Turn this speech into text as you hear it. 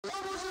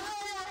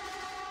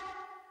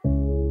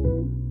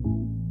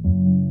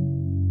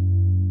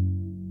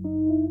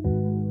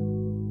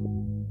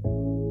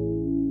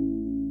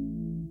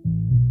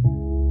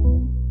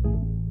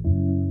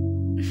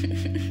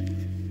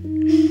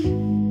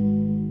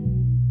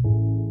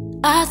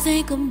I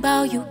think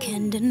about you,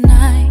 can't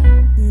deny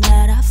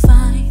that I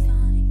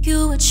find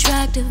you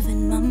attractive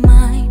in my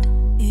mind.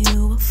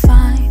 You will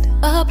find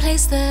a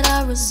place that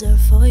I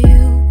reserve for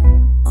you,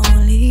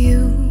 only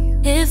you.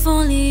 If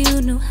only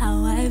you knew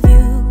how I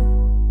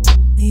view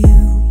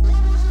you.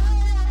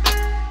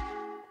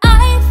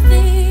 I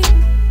think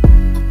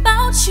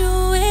about you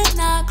when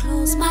I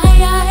close my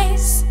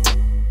eyes,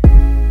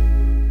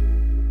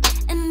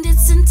 and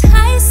it's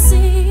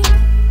enticing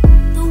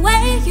the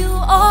way you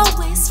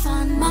always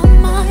find my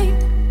mind.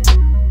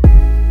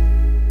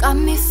 Got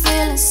me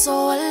feeling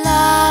so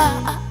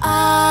alive.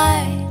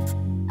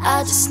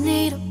 I just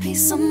need a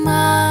peace of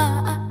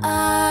mind.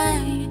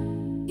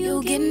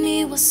 You give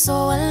me what's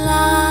so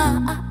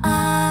aligned.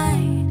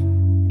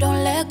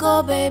 Don't let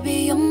go, baby,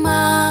 you're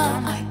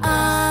mine.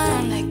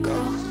 Don't let go.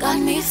 Got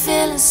me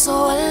feeling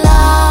so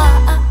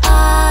alive.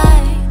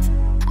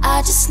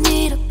 I just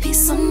need a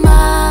peace of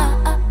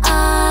mind.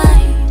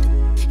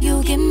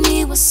 You give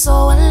me what's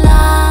so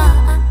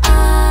aligned.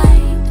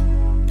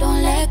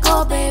 Don't let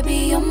go,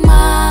 baby, you're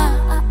mine.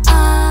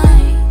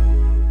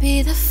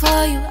 Be there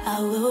for you, I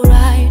will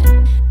ride.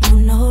 You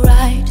know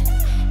right.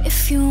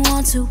 If you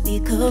want to, we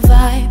could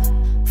vibe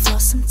for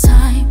some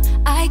time.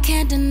 I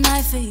can't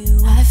deny for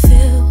you, I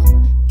feel.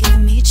 Give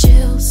me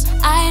chills.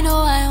 I know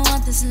I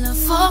want this love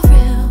for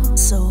real.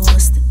 So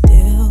what's the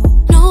deal?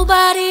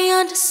 Nobody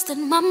understood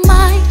my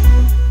mind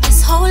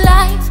this whole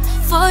life.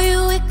 For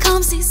you it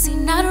comes easy,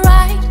 not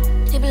right.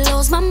 It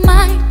blows my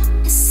mind.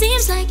 It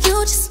seems like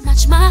you just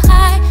match my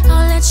high.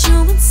 I'll let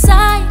you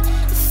inside.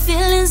 The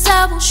feelings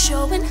I won't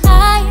show and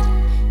hide.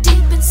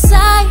 Deep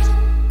inside,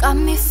 got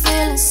me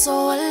feeling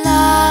so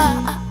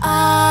alive.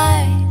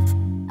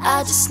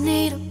 I just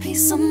need a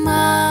peace of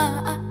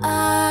mind.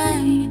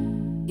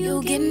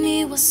 You give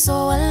me what's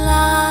so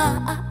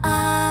aligned.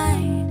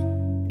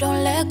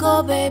 Don't let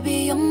go,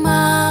 baby, you're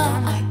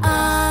mine.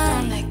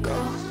 Don't let go.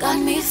 Got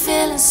me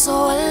feeling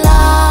so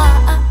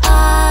alive.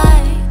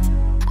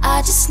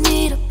 I just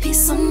need a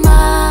peace of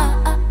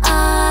mind.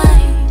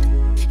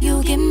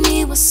 You give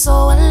me what's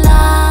so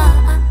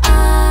aligned.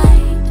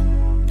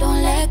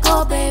 Don't let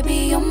go,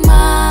 baby, you're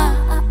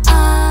mine.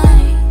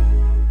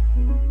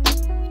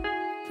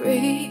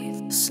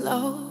 Breathe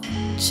slow,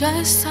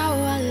 just how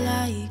I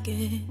like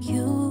it.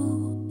 You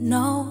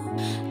know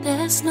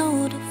there's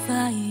no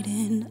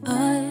dividing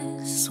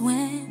us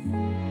when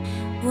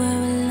we're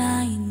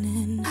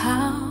aligning.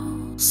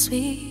 How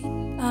sweet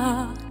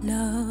our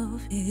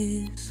love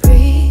is.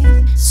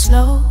 Breathe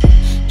slow,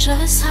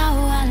 just how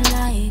I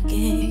like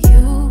it.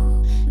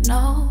 You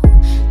know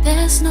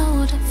there's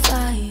no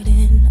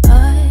dividing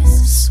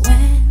us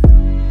when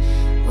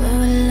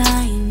we're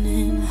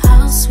aligning.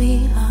 How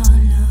sweet our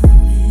love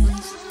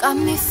is. Got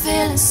me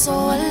feeling so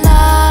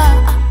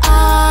alive.